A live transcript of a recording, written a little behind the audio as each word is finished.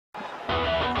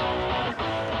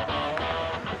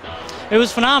It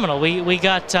was phenomenal. We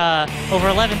got over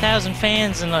 11,000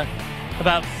 fans in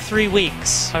about 3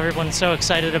 weeks. Everyone's so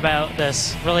excited about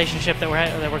this relationship that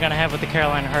we're going to have with the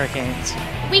Carolina Hurricanes.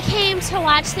 We came to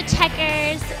watch the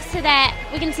Checkers so that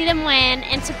we can see them win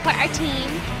and support our team.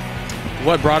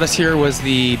 What brought us here was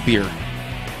the beer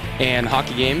and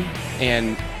hockey game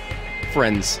and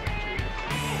friends.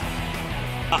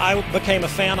 I became a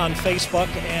fan on Facebook,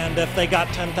 and if they got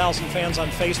 10,000 fans on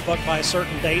Facebook by a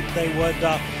certain date, they would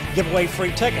give away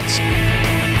free tickets.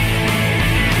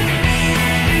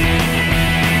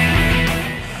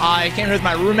 I came here with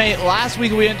my roommate. Last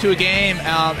week we went to a game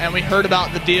and we heard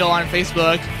about the deal on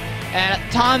Facebook. And at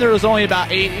the time there was only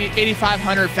about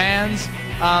 8,500 fans.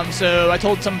 So I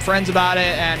told some friends about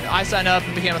it and I signed up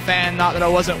and became a fan, not that I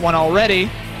wasn't one already.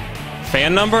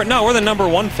 Fan number? No, we're the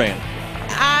 #1 fan.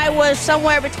 I was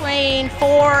somewhere between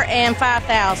 4,000 and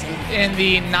 5,000. In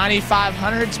the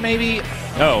 9,500s maybe.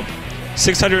 Oh,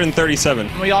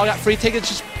 637. We all got free tickets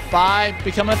just by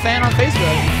becoming a fan on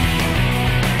Facebook.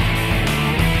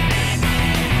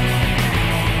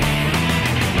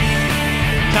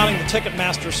 Counting the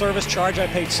Ticketmaster service charge, I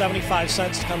paid 75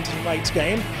 cents to come to tonight's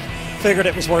game. Figured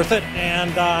it was worth it,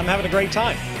 and I'm having a great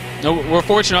time. No, we're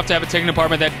fortunate enough to have a ticketing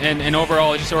department that, and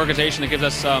overall just an organization that gives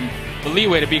us the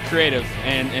leeway to be creative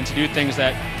and to do things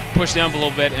that push the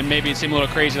envelope a bit and maybe seem a little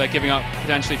crazy, like giving out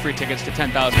potentially free tickets to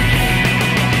 10,000 people.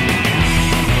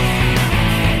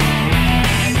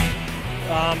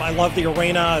 I love the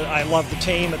arena. I love the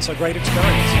team. It's a great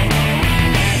experience.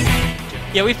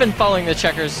 Yeah, we've been following the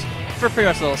Checkers for pretty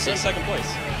much the whole season. Second place.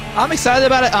 I'm excited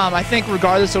about it. I think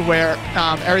regardless of where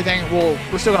everything,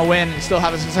 we're still going to win and still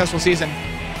have a successful season.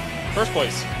 First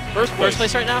place. First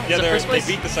place right now? Yeah, Is it first place?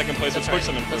 they beat the second place, which puts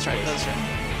them in first place. That's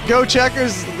right. Go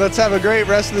Checkers. Let's have a great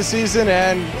rest of the season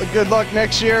and good luck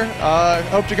next year.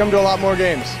 Hope to come to a lot more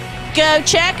games. Go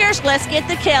Checkers, let's get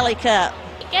the Kelly Cup.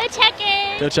 Go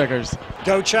Checkers! Go Checkers.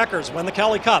 Go Checkers. Win the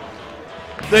Kelly Cup.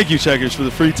 Thank you, Checkers, for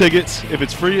the free tickets. If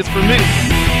it's free, it's for me.